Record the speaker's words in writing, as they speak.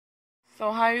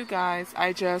So hi you guys,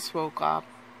 I just woke up.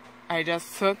 I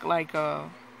just took like an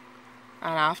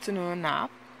afternoon nap.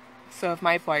 So if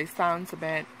my voice sounds a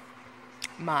bit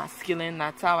masculine,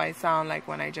 that's how I sound like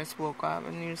when I just woke up.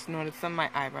 And you just notice that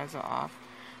my eyebrows are off.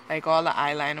 Like all the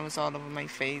eyeliner was all over my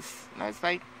face. And I was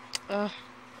like, ugh.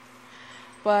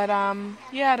 But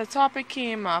yeah, the topic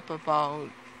came up about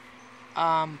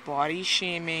body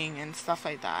shaming and stuff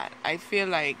like that. I feel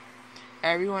like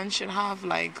everyone should have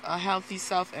like a healthy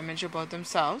self-image about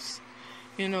themselves.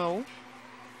 You know,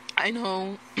 I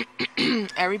know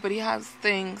everybody has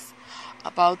things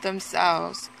about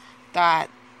themselves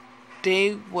that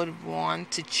they would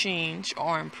want to change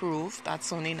or improve.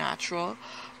 That's only natural.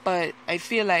 But I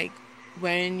feel like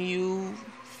when you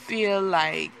feel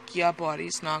like your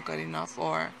body's not good enough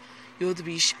or you have to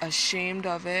be ashamed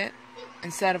of it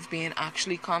instead of being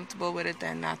actually comfortable with it,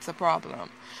 then that's a problem.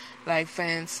 Like, for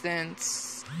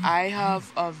instance, I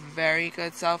have a very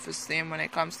good self-esteem when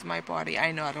it comes to my body.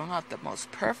 I know I don't have the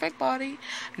most perfect body.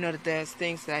 I know that there's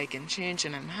things that I can change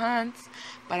and enhance,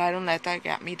 but I don't let that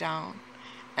get me down.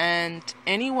 And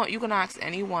anyone, you can ask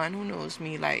anyone who knows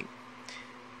me, like,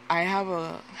 I have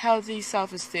a healthy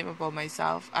self-esteem about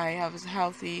myself. I have a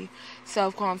healthy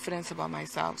self-confidence about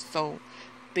myself. So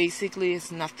basically,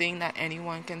 it's nothing that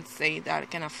anyone can say that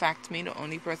can affect me. The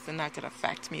only person that could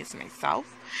affect me is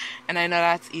myself. And I know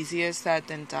that's easier said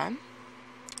than done.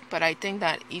 But I think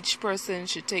that each person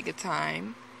should take a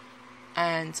time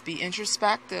and be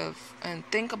introspective and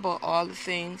think about all the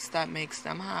things that makes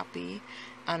them happy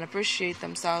and appreciate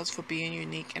themselves for being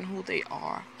unique and who they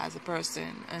are as a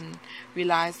person, and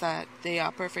realize that they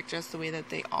are perfect just the way that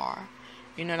they are.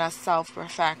 You know, that's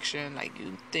self-perfection. Like,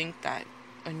 you think that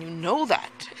and you know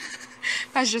that.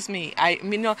 That's just me. I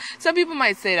mean, no, some people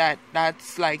might say that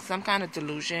that's like some kind of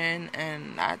delusion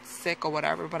and that's sick or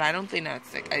whatever, but I don't think that's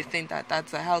sick. I think that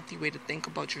that's a healthy way to think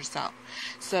about yourself.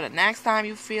 So the next time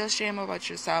you feel shame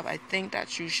about yourself, I think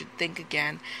that you should think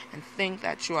again and think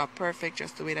that you are perfect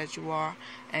just the way that you are,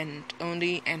 and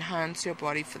only enhance your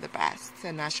body for the best.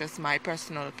 And that's just my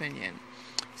personal opinion.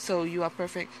 So you are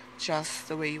perfect just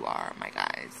the way you are, my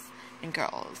guys and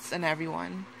girls and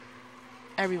everyone.